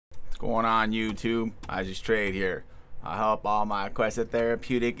going on, YouTube? I just trade here. I help all my AQST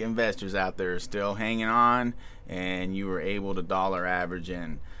therapeutic investors out there still hanging on, and you were able to dollar average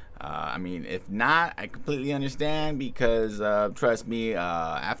in. I mean, if not, I completely understand, because trust me,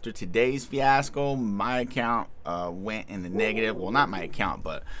 after today's fiasco, my account went in the negative. Well, not my account,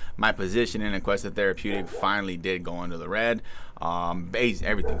 but my position in AQST therapeutic finally did go into the red.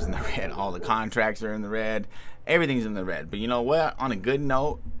 Everything's in the red. All the contracts are in the red. Everything's in the red. But you know what? On a good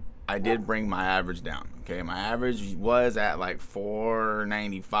note, I did bring my average down. Okay, my average was at like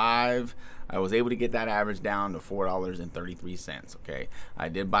 $4.95. I was able to get that average down to $4.33. Okay, I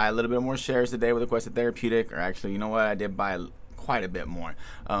did buy a little bit more shares today with AQST therapeutic, or actually, you know what? I did buy quite a bit more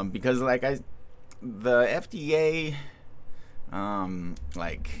because, like, the FDA,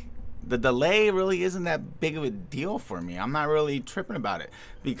 like, the delay really isn't that big of a deal for me. I'm not really tripping about it,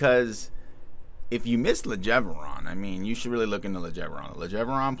 because if you missed Legeveron, I mean, you should really look into Legeveron. The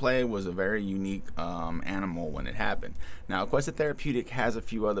Legeveron play was a very unique animal when it happened. Now, AQST Therapeutic has a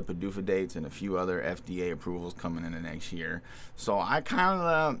few other PDUFA dates and a few other FDA approvals coming in the next year. So I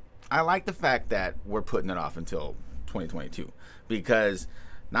like the fact that we're putting it off until 2022, because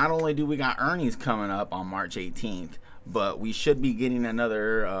not only do we got earnings coming up on March 18th, but we should be getting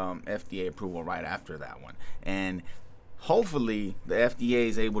another FDA approval right after that one. And hopefully the FDA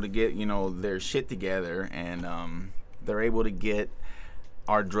is able to get, you know, their shit together, and they're able to get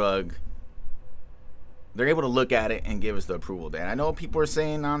our drug. They're able to look at it and give us the approval date. I know people are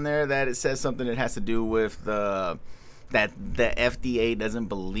saying on there that it says something that has to do with that the FDA doesn't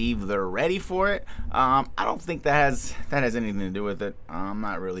believe they're ready for it. I don't think that has anything to do with it. I'm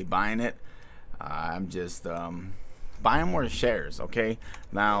not really buying it. I'm just buying more shares. Okay,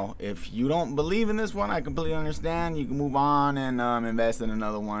 now if you don't believe in this one, I completely understand. You can move on and invest in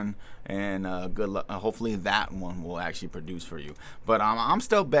another one, and good luck. Hopefully that one will actually produce for you. But I'm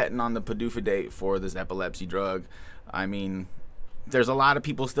still betting on the PDUFA date for this epilepsy drug. I mean, there's a lot of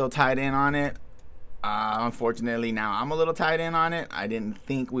people still tied in on it. Unfortunately, now I'm a little tied in on it. I didn't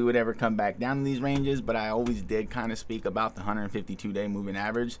think we would ever come back down to these ranges, but I always did kind of speak about the 152-day moving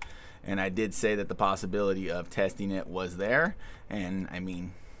average, and I did say that the possibility of testing it was there. And I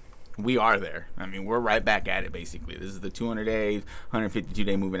mean, we are there. I mean, we're right back at it, basically. This is the 200-day,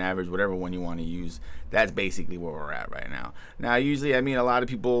 152-day moving average, whatever one you want to use. That's basically where we're at right now. Now, usually, I mean, a lot of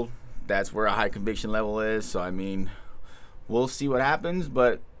people, that's where a high conviction level is. So, I mean, we'll see what happens,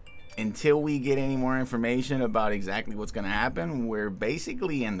 but until we get any more information about exactly what's going to happen, we're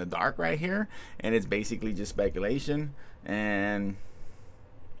basically in the dark right here, and it's basically just speculation, and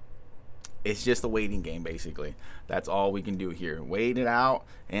it's just a waiting game. Basically, that's all we can do here. Wait it out,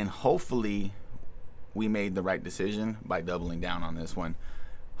 and hopefully we made the right decision by doubling down on this one.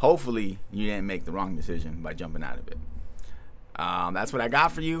 Hopefully you didn't make the wrong decision by jumping out of it. That's what I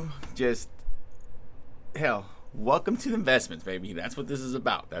got for you. Just hell, welcome to investments, baby. That's what this is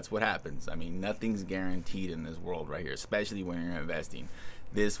about. That's what happens. I mean, nothing's guaranteed in this world right here, especially when you're investing.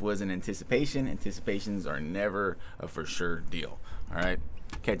 This was an anticipation. Anticipations are never a for sure deal. All right,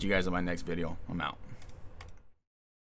 catch you guys on my next video. I'm out.